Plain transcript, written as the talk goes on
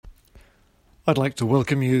I'd like to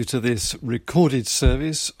welcome you to this recorded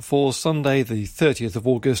service for Sunday the 30th of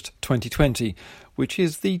August 2020, which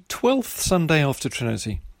is the 12th Sunday after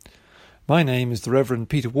Trinity. My name is the Reverend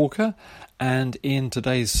Peter Walker, and in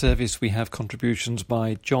today's service we have contributions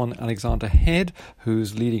by John Alexander Head,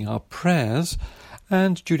 who's leading our prayers,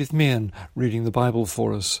 and Judith Meehan reading the Bible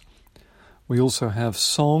for us. We also have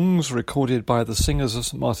songs recorded by the singers of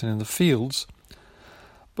St Martin in the Fields,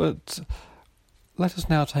 but let us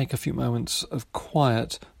now take a few moments of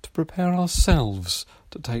quiet to prepare ourselves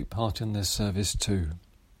to take part in this service too.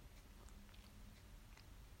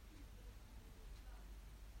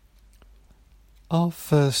 Our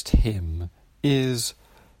first hymn is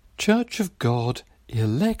Church of God,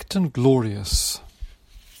 Elect and Glorious.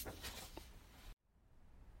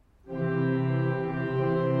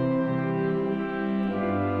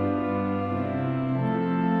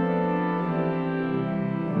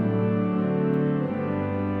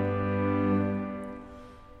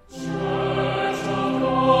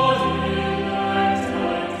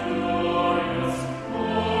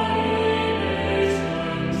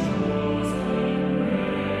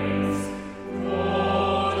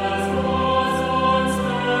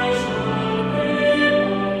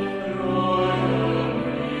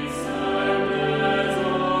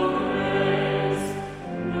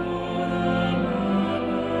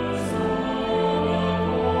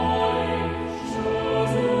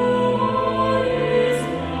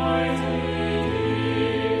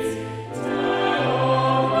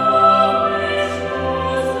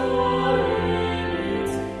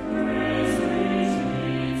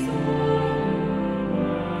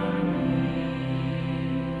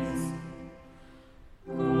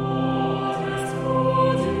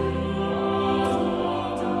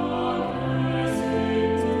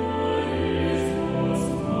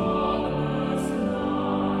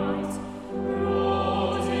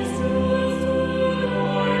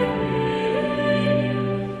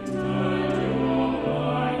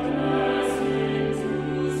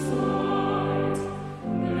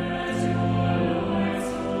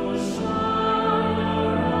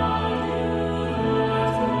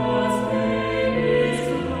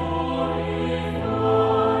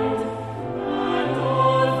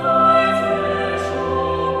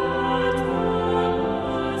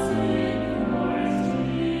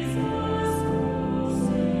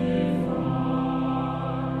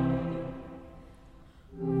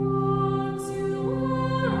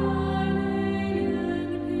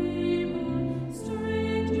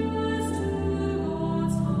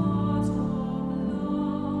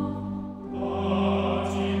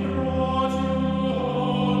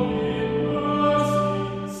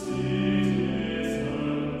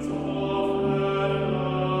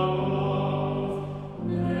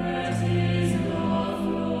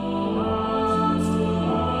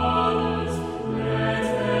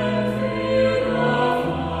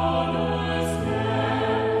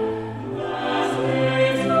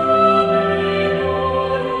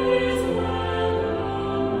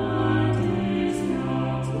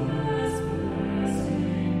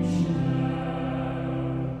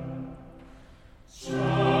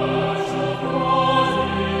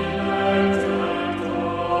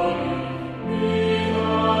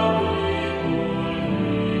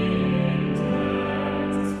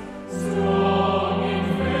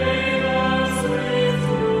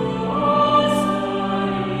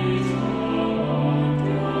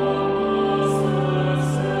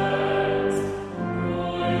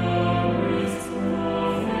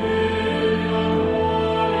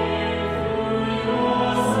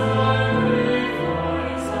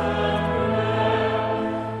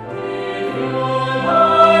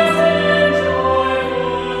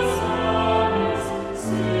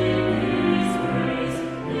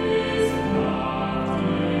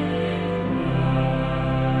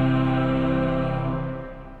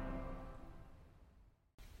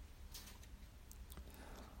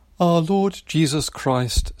 Our Lord Jesus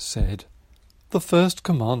Christ said, "The first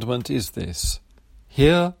commandment is this,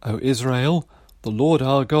 Hear, O Israel, the Lord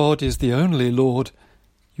our God is the only Lord.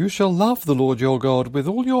 You shall love the Lord your God with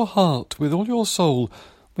all your heart, with all your soul,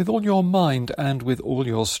 with all your mind, and with all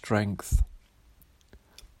your strength.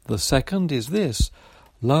 The second is this,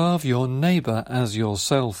 Love your neighbour as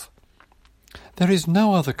yourself. There is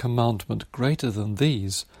no other commandment greater than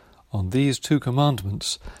these. On these two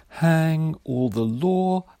commandments hang all the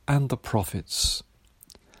law and the prophets."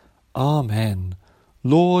 Amen.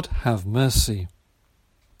 Lord, have mercy.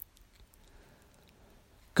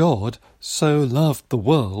 God so loved the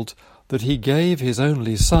world that he gave his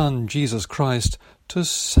only Son, Jesus Christ, to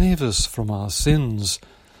save us from our sins,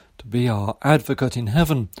 to be our advocate in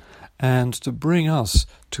heaven, and to bring us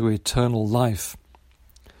to eternal life.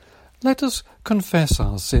 Let us confess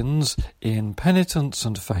our sins in penitence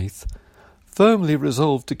and faith, firmly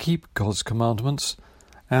resolved to keep God's commandments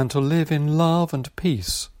and to live in love and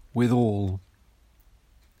peace with all.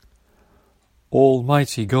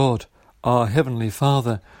 Almighty God, our Heavenly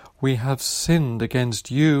Father, we have sinned against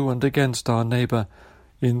you and against our neighbour,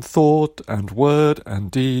 in thought and word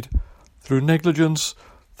and deed, through negligence,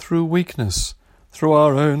 through weakness, through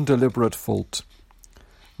our own deliberate fault.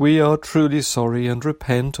 We are truly sorry and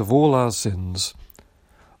repent of all our sins.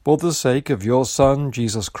 For the sake of your Son,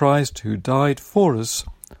 Jesus Christ, who died for us,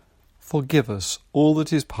 forgive us all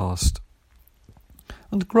that is past,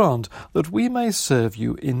 and grant that we may serve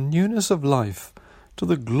you in newness of life to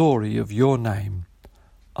the glory of your name.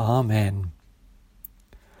 Amen.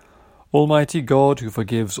 Almighty God, who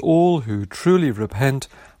forgives all who truly repent,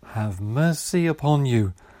 have mercy upon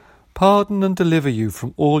you, pardon and deliver you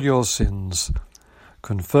from all your sins,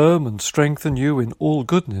 confirm and strengthen you in all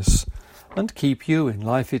goodness, and keep you in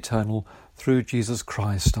life eternal through Jesus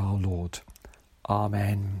Christ our Lord.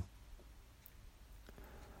 Amen.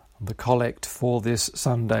 The collect for this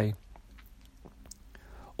Sunday.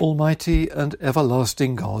 Almighty and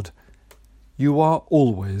everlasting God, you are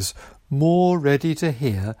always more ready to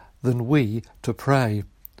hear than we to pray,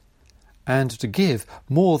 and to give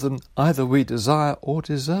more than either we desire or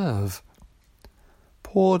deserve.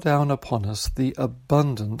 Pour down upon us the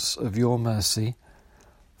abundance of your mercy,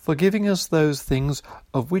 forgiving us those things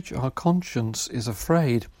of which our conscience is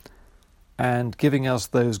afraid, and giving us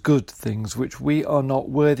those good things which we are not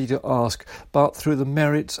worthy to ask, but through the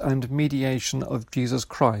merits and mediation of Jesus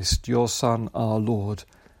Christ, your Son, our Lord,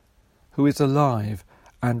 who is alive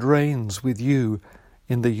and reigns with you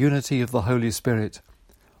in the unity of the Holy Spirit,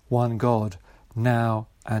 one God, now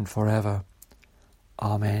and forever.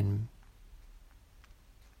 Amen.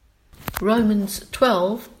 Romans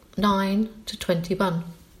 12:9-21.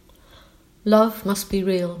 Love must be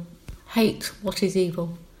real. Hate what is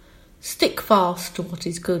evil. Stick fast to what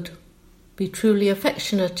is good. Be truly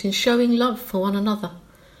affectionate in showing love for one another.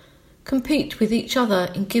 Compete with each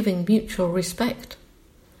other in giving mutual respect.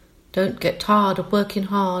 Don't get tired of working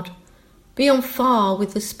hard. Be on fire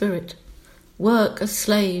with the Spirit. Work as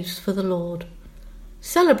slaves for the Lord.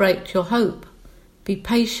 Celebrate your hope. Be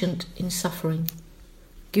patient in suffering.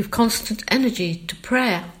 Give constant energy to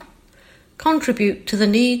prayer. Contribute to the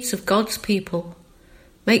needs of God's people.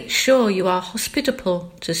 Make sure you are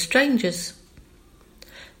hospitable to strangers.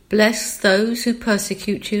 Bless those who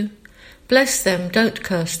persecute you. Bless them, don't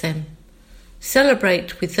curse them.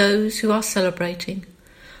 Celebrate with those who are celebrating.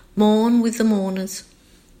 Mourn with the mourners.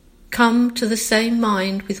 Come to the same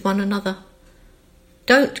mind with one another.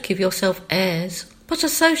 Don't give yourself airs, but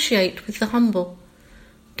associate with the humble.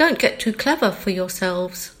 Don't get too clever for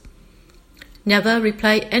yourselves. Never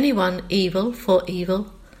repay anyone evil for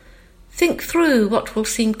evil. Think through what will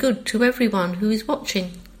seem good to everyone who is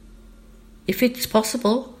watching. If it's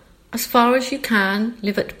possible, as far as you can,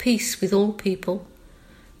 live at peace with all people.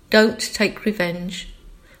 Don't take revenge,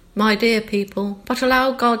 my dear people, but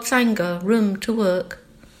allow God's anger room to work.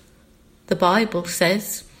 The Bible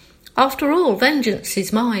says, "After all, vengeance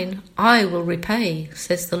is mine, I will repay,"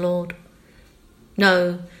 says the Lord.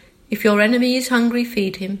 No, if your enemy is hungry,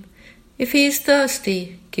 feed him. If he is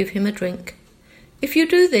thirsty, give him a drink. If you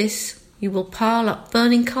do this, you will pile up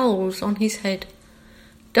burning coals on his head.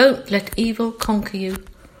 Don't let evil conquer you.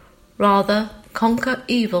 Rather, conquer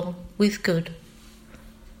evil with good.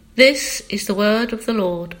 This is the word of the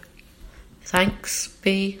Lord. Thanks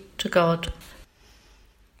be to God.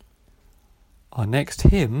 Our next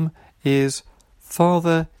hymn is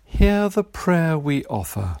 "Father, Hear the Prayer We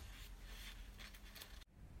Offer."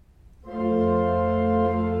 Amen.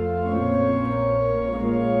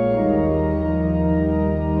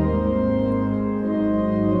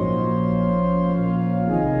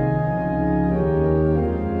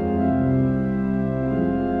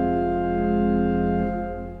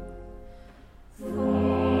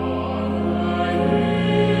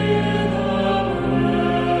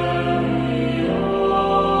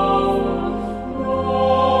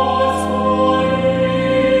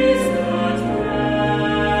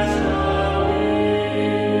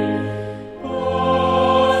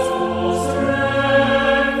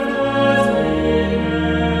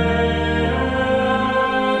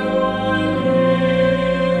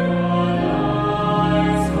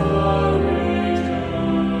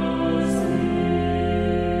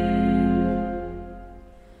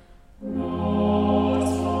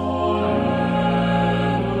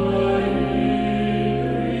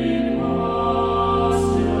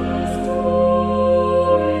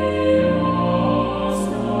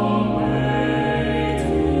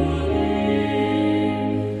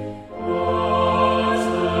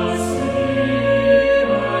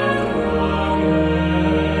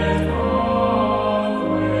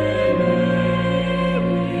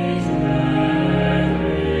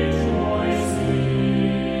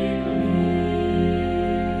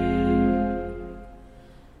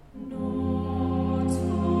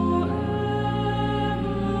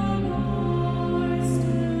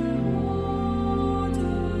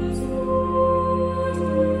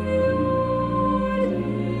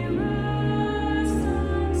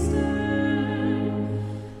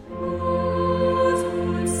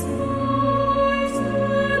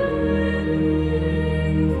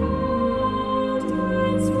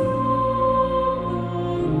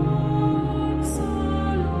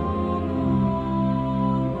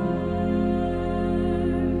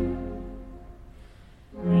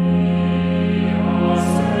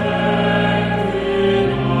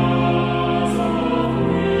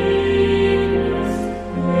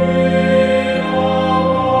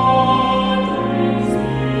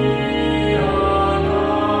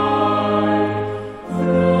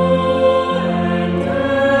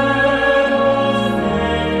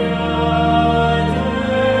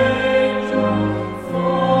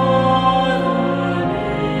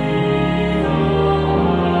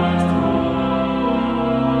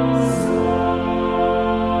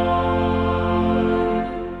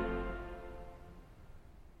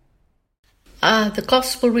 The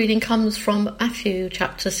Gospel reading comes from Matthew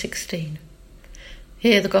chapter 16.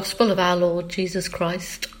 Hear the Gospel of our Lord Jesus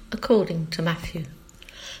Christ according to Matthew.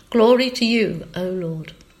 Glory to you, O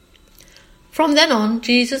Lord. From then on,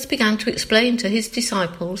 Jesus began to explain to his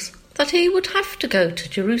disciples that he would have to go to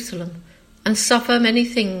Jerusalem and suffer many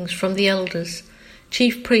things from the elders,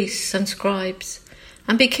 chief priests and scribes,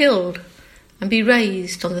 and be killed and be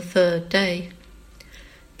raised on the third day.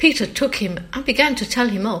 Peter took him and began to tell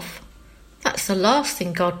him off. That's the last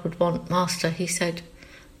thing God would want, Master, he said.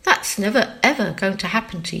 That's never ever going to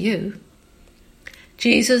happen to you.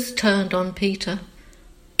 Jesus turned on Peter.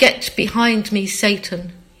 Get behind me,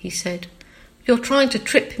 Satan, he said. You're trying to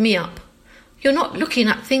trip me up. You're not looking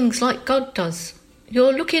at things like God does.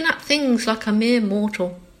 You're looking at things like a mere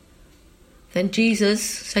mortal. Then Jesus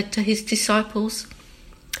said to his disciples,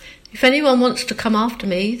 if anyone wants to come after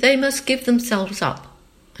me, they must give themselves up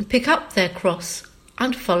and pick up their cross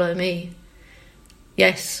and follow me.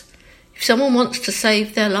 Yes, if someone wants to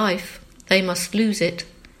save their life, they must lose it.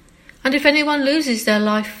 And if anyone loses their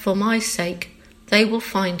life for my sake, they will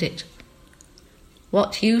find it.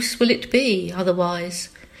 What use will it be otherwise,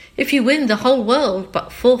 if you win the whole world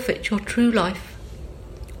but forfeit your true life?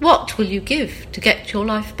 What will you give to get your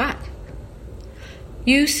life back?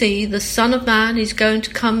 You see, the Son of Man is going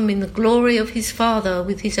to come in the glory of his Father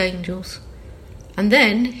with his angels, and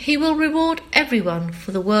then he will reward everyone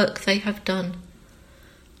for the work they have done.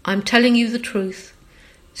 I'm telling you the truth.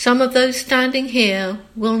 Some of those standing here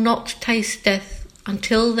will not taste death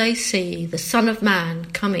until they see the Son of Man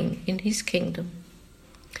coming in his kingdom.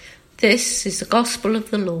 This is the gospel of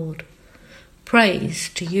the Lord. Praise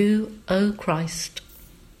to you, O Christ.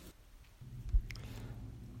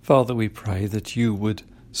 Father, we pray that you would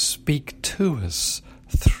speak to us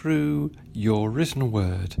through your written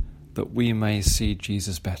word, that we may see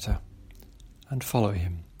Jesus better and follow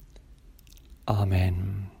him.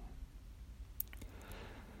 Amen.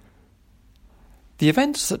 The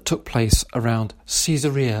events that took place around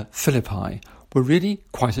Caesarea Philippi were really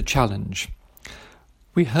quite a challenge.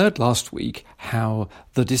 We heard last week how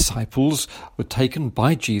the disciples were taken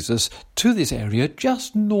by Jesus to this area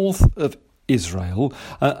just north of Israel,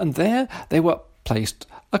 and there they were placed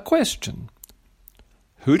a question.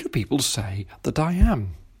 Who do people say that I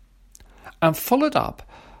am? And followed up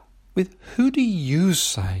with, who do you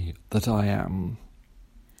say that I am?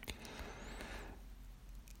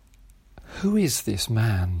 Who is this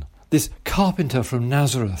man, this carpenter from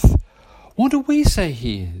Nazareth? What do we say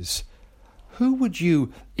he is? Who would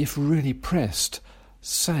you, if really pressed,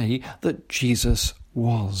 say that Jesus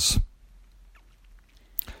was?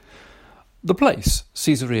 The place,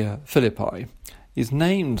 Caesarea Philippi, is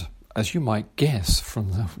named, as you might guess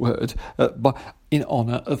from the word, in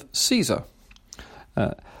honour of Caesar.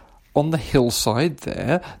 On the hillside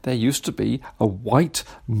there used to be a white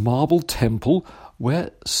marble temple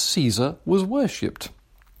where Caesar was worshipped.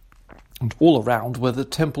 And all around were the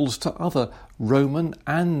temples to other Roman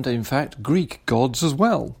and, in fact, Greek gods as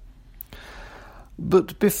well.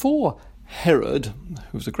 But before Herod,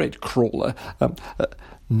 who was a great crawler,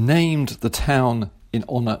 named the town in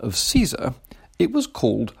honour of Caesar, it was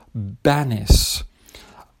called Banis,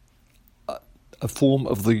 a form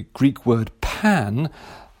of the Greek word Pan,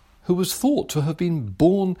 who was thought to have been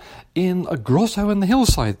born in a grotto in the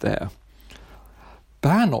hillside there.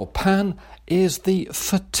 Ban or Pan is the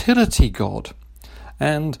fertility god,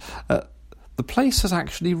 and the place has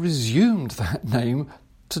actually resumed that name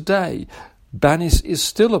today. Banis is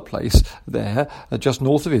still a place there, just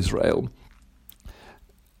north of Israel.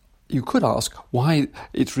 You could ask why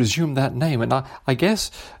it's resumed that name, and I guess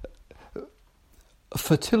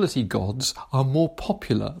fertility gods are more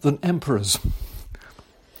popular than emperors.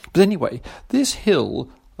 But anyway, this hill,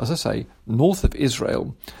 as I say, north of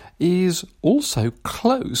Israel, is also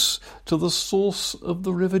close to the source of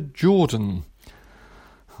the River Jordan.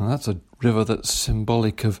 And that's a river that's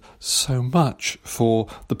symbolic of so much for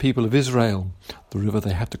the people of Israel. The river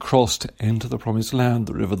they had to cross to enter the Promised Land,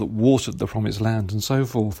 the river that watered the Promised Land, and so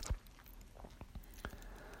forth.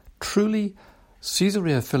 Truly,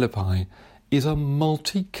 Caesarea Philippi is a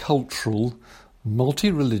multicultural,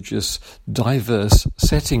 multi-religious, diverse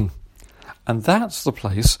setting. And that's the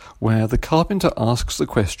place where the carpenter asks the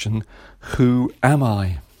question, who am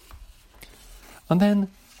I? And then,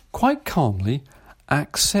 quite calmly,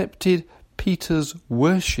 accepted Peter's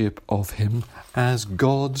worship of him as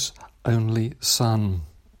God's only Son.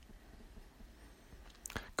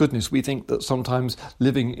 Goodness, we think that sometimes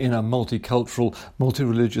living in a multicultural,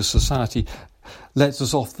 multi-religious society lets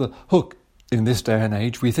us off the hook. In this day and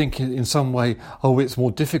age, we think in some way, it's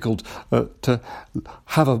more difficult to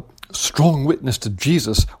have a strong witness to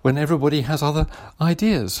Jesus when everybody has other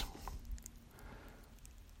ideas.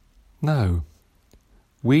 No.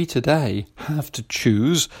 We today have to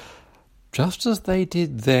choose, just as they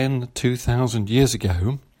did then 2,000 years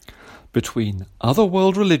ago, between other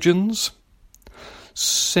world religions,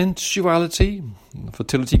 sensuality,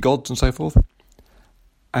 fertility gods and so forth,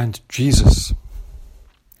 and Jesus.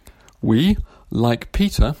 We, like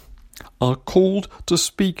Peter, are called to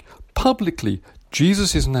speak publicly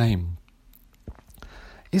Jesus' name.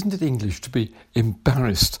 Isn't it English to be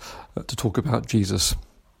embarrassed to talk about Jesus?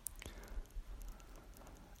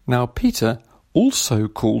 Now, Peter also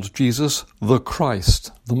called Jesus the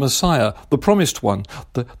Christ, the Messiah, the promised one,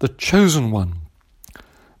 the chosen one.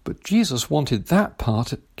 But Jesus wanted that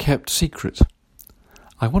part kept secret.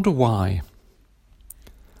 I wonder why.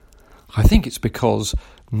 I think it's because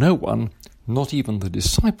no one, not even the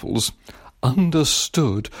disciples,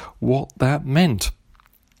 understood what that meant.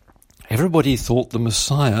 Everybody thought the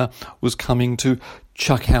Messiah was coming to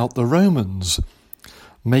chuck out the Romans,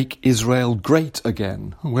 make Israel great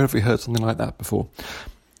again. Where have we heard something like that before?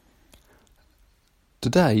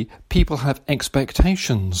 Today, people have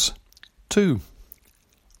expectations too.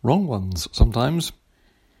 Wrong ones sometimes.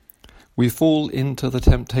 We fall into the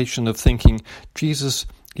temptation of thinking Jesus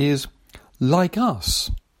is like us.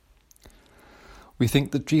 We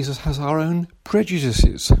think that Jesus has our own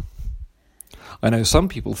prejudices. I know some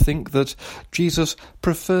people think that Jesus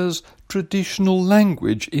prefers traditional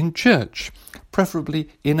language in church, preferably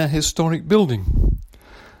in a historic building.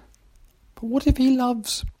 But what if he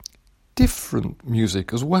loves different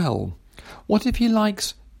music as well? What if he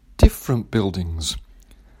likes different buildings?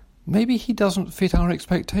 Maybe he doesn't fit our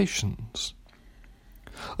expectations.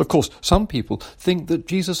 Of course, some people think that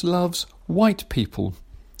Jesus loves white people.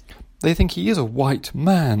 They think he is a white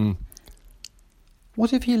man.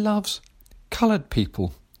 What if he loves coloured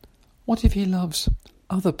people? What if he loves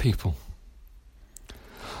other people?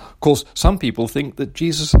 Of course, some people think that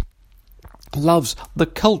Jesus loves the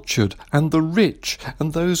cultured and the rich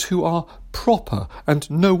and those who are proper and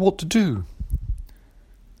know what to do.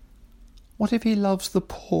 What if he loves the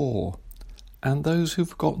poor and those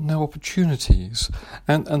who've got no opportunities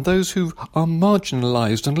and those who are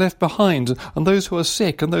marginalised and left behind and those who are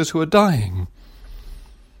sick and those who are dying?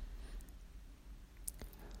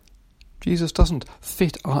 Jesus doesn't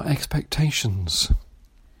fit our expectations.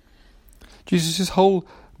 Jesus' whole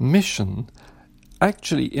mission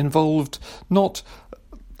actually involved not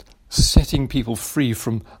setting people free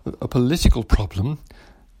from a political problem,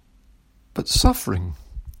 but suffering,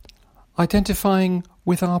 identifying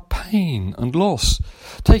with our pain and loss,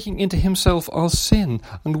 taking into himself our sin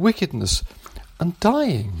and wickedness, and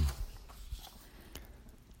dying.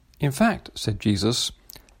 In fact, said Jesus,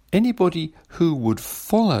 anybody who would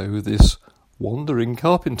follow this wandering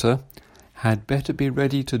carpenter had better be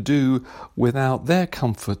ready to do without their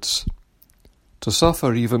comforts, to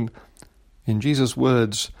suffer even, in Jesus'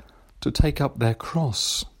 words, to take up their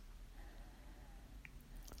cross.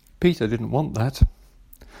 Peter didn't want that.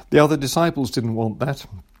 The other disciples didn't want that.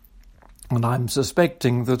 And I'm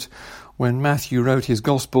suspecting that when Matthew wrote his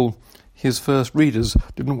gospel, his first readers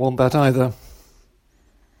didn't want that either.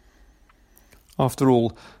 After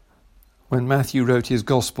all, when Matthew wrote his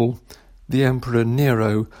gospel, the Emperor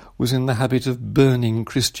Nero was in the habit of burning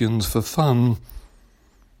Christians for fun.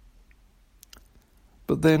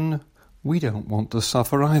 But then we don't want to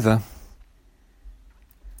suffer either.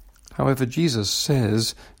 However, Jesus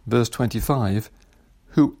says, verse 25,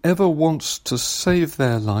 whoever wants to save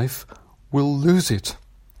their life will lose it,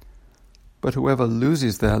 but whoever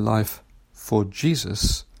loses their life for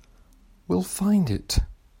Jesus will find it.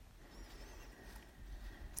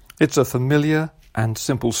 It's a familiar and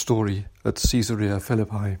simple story at Caesarea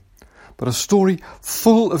Philippi, but a story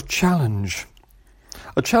full of challenge.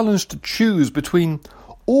 A challenge to choose between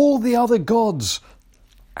all the other gods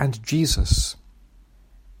and Jesus.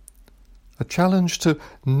 A challenge to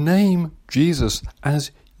name Jesus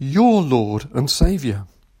as your Lord and Saviour.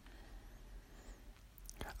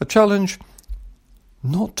 A challenge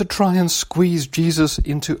not to try and squeeze Jesus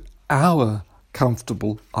into our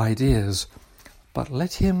comfortable ideas, but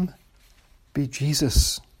let him be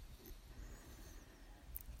Jesus.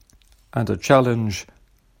 And a challenge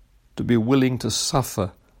to be willing to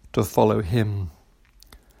suffer to follow him.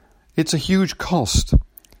 It's a huge cost,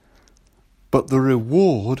 but the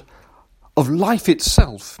reward of life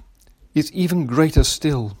itself is even greater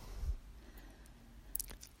still.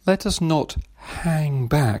 Let us not hang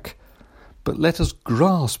back, but let us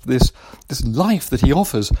grasp this life that he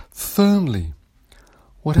offers firmly,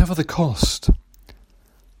 whatever the cost.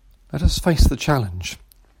 Let us face the challenge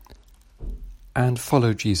and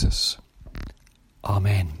follow Jesus.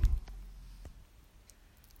 Amen.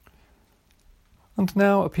 And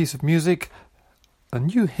now a piece of music, a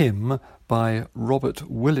new hymn by Robert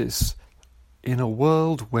Willis, In a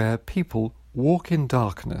World Where People Walk in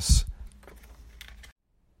Darkness.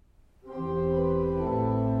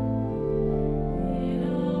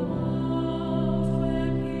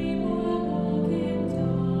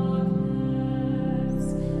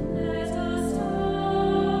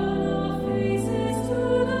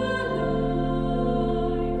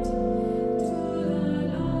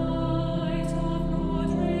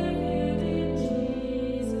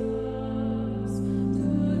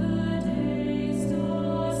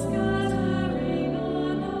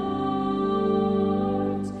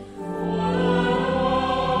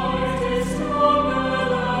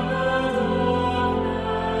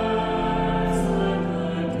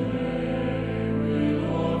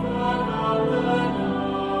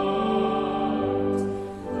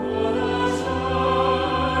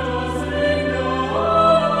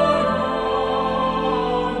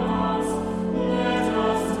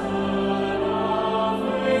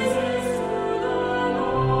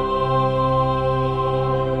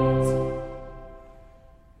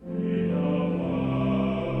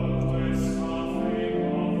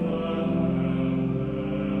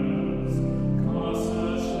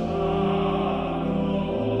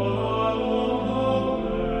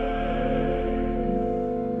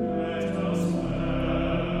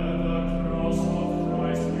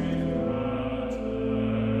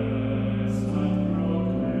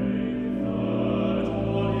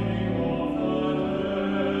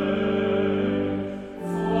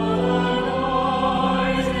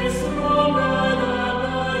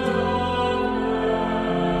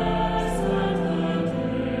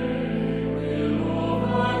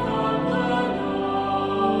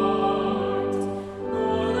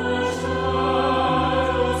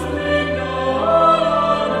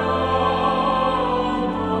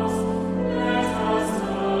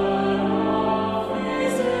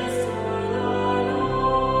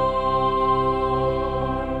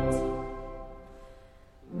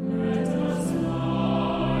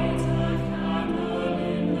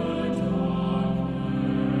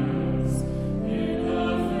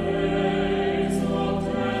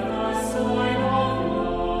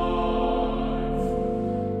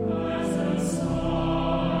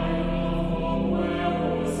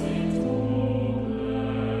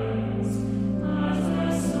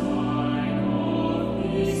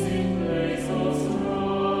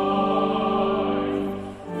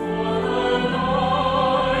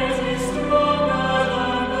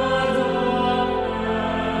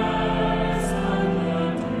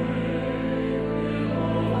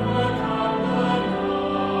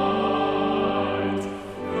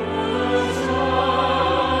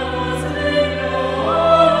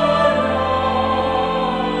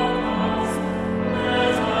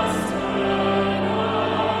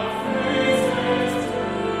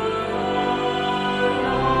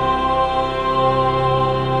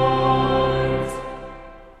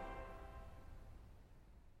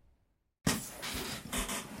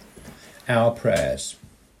 Our prayers.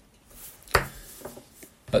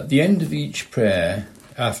 At the end of each prayer,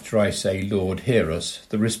 after I say, Lord, hear us,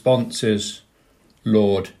 the response is,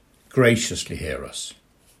 Lord, graciously hear us.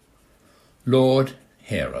 Lord,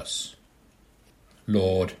 hear us.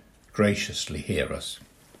 Lord, graciously hear us.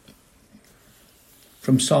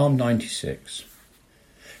 From Psalm 96.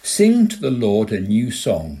 Sing to the Lord a new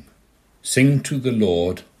song. Sing to the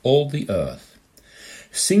Lord, all the earth.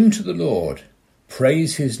 Sing to the Lord,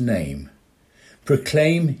 praise his name.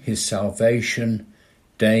 Proclaim his salvation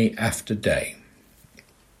day after day.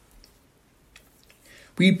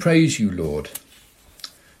 We praise you, Lord.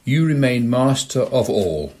 You remain master of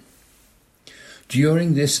all.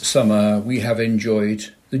 During this summer we have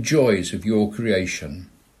enjoyed the joys of your creation.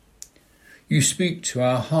 You speak to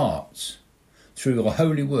our hearts through your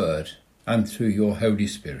holy word and through your Holy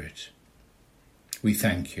Spirit. We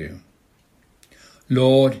thank you.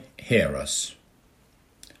 Lord, hear us.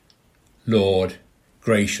 Lord,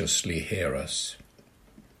 graciously hear us.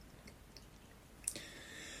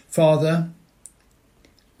 Father,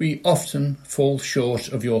 we often fall short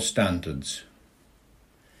of your standards.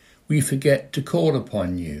 We forget to call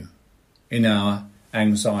upon you in our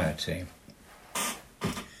anxiety.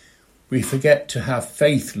 We forget to have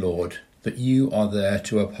faith, Lord, that you are there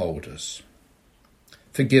to uphold us.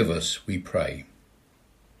 Forgive us, we pray.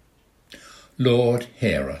 Lord,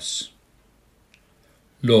 hear us.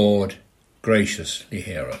 Lord, graciously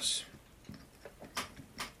hear us.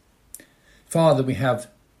 Father, we have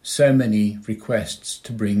so many requests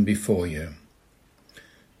to bring before you.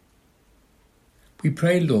 We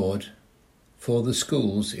pray, Lord, for the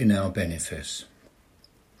schools in our benefice.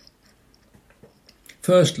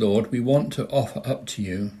 First, Lord, we want to offer up to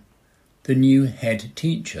you the new head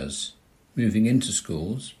teachers moving into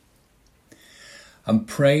schools, and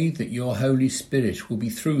pray that your Holy Spirit will be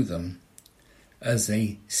through them as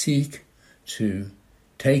they seek to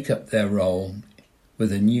take up their role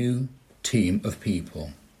with a new team of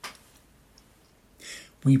people.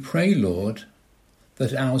 We pray, Lord,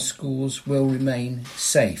 that our schools will remain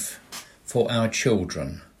safe for our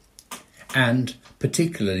children and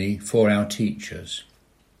particularly for our teachers.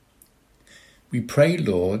 We pray,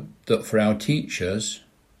 Lord, that for our teachers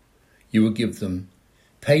you will give them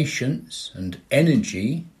patience and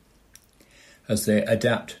energy as they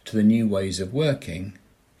adapt to the new ways of working.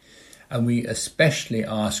 And we especially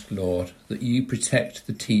ask, Lord, that you protect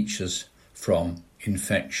the teachers from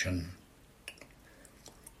infection.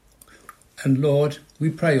 And Lord, we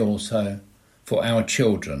pray also for our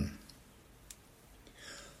children,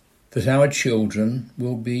 that our children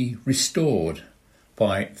will be restored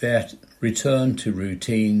by their return to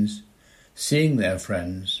routines, seeing their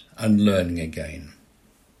friends and learning again.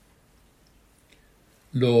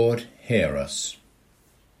 Lord, hear us.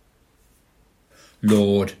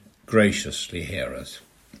 Lord, graciously hear us.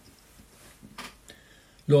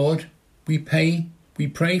 Lord, we pray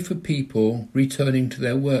for people returning to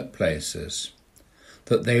their workplaces,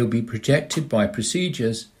 that they will be protected by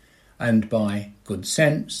procedures and by good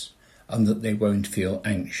sense, and that they won't feel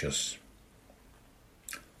anxious.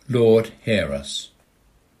 Lord, hear us.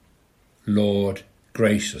 Lord,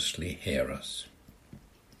 graciously hear us.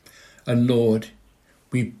 And Lord,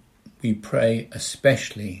 we pray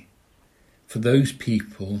especially for those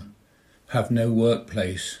people who have no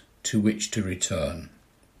workplace to which to return.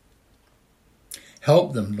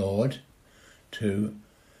 Help them, Lord, to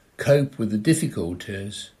cope with the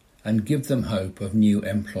difficulties and give them hope of new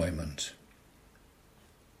employment.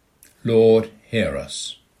 Lord, hear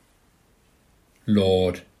us.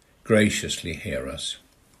 Lord, graciously hear us.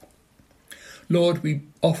 Lord, we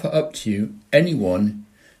offer up to you anyone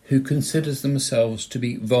who considers themselves to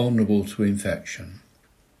be vulnerable to infection.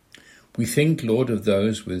 We think, Lord, of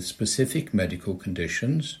those with specific medical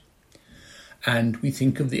conditions, and we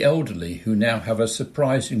think of the elderly who now have a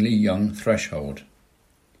surprisingly young threshold.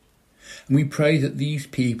 And we pray that these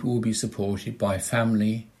people will be supported by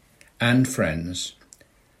family and friends.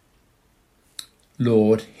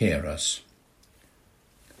 Lord, hear us.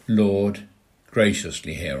 Lord,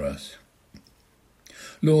 graciously hear us.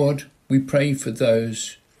 Lord, we pray for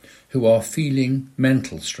those who are feeling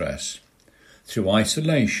mental stress through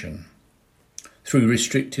isolation, through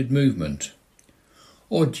restricted movement,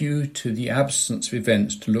 or due to the absence of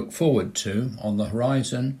events to look forward to on the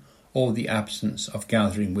horizon, or the absence of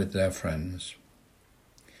gathering with their friends.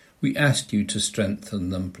 We ask you to strengthen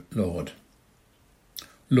them, Lord.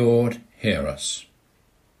 Lord, hear us.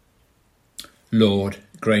 Lord,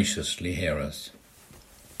 graciously hear us.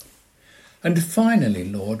 And finally,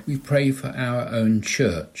 Lord, we pray for our own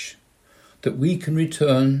church, that we can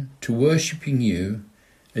return to worshipping you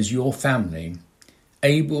as your family,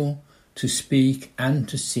 able to speak and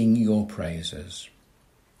to sing your praises.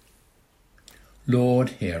 Lord,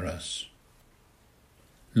 hear us.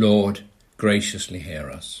 Lord, graciously hear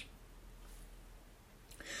us.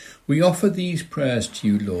 We offer these prayers to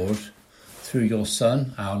you, Lord, through your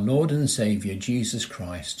Son, our Lord and Saviour, Jesus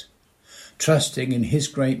Christ, trusting in his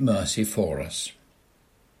great mercy for us.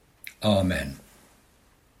 Amen.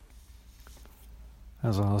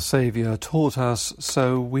 As our Saviour taught us,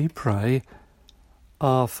 so we pray.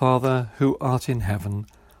 Our Father, who art in heaven,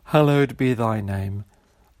 hallowed be thy name.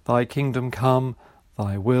 Thy kingdom come,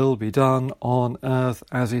 thy will be done on earth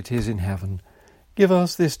as it is in heaven. Give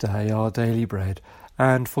us this day our daily bread,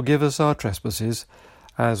 and forgive us our trespasses,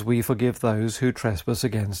 as we forgive those who trespass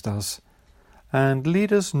against us. And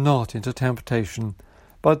lead us not into temptation,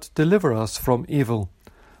 but deliver us from evil.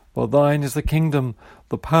 For thine is the kingdom,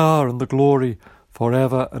 the power, and the glory, for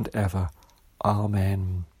ever and ever.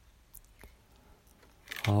 Amen.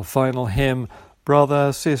 Our final hymn,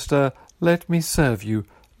 Brother, sister, let me serve you,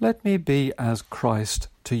 let me be as Christ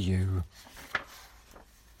to you.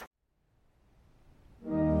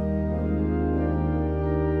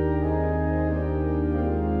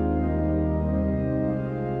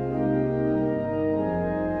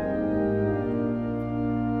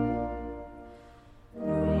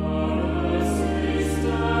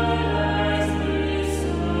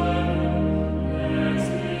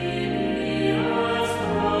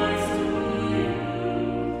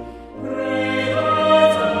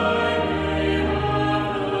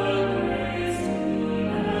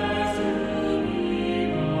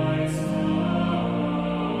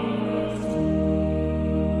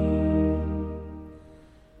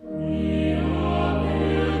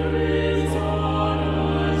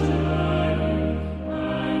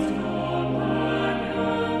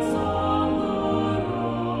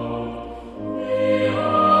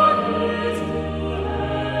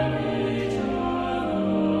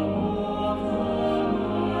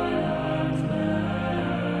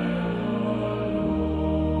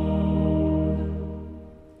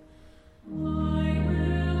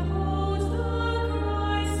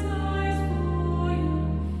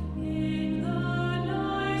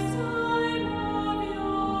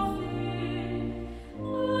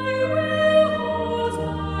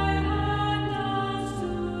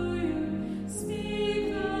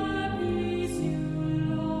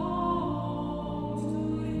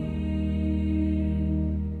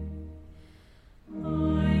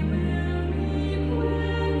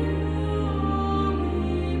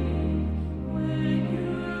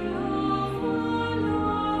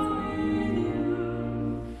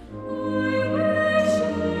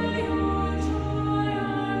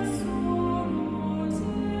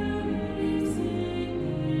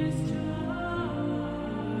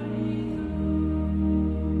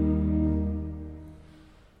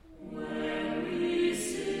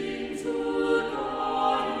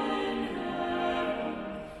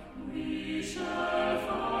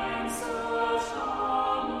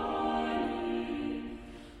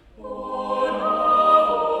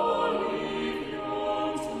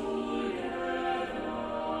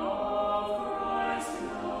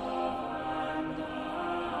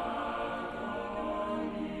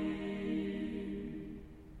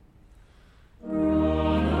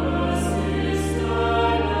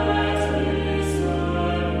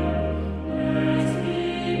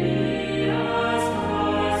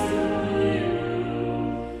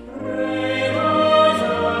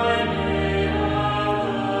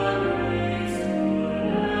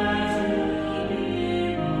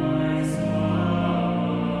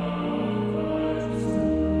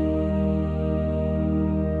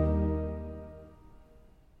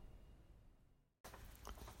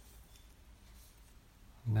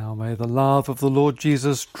 May the love of the Lord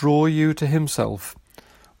Jesus draw you to himself,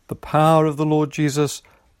 the power of the Lord Jesus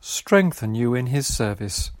strengthen you in his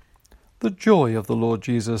service, the joy of the Lord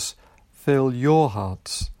Jesus fill your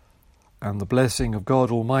hearts, and the blessing of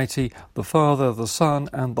God Almighty, the Father, the Son,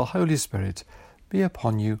 and the Holy Spirit be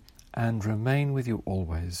upon you and remain with you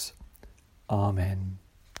always. Amen.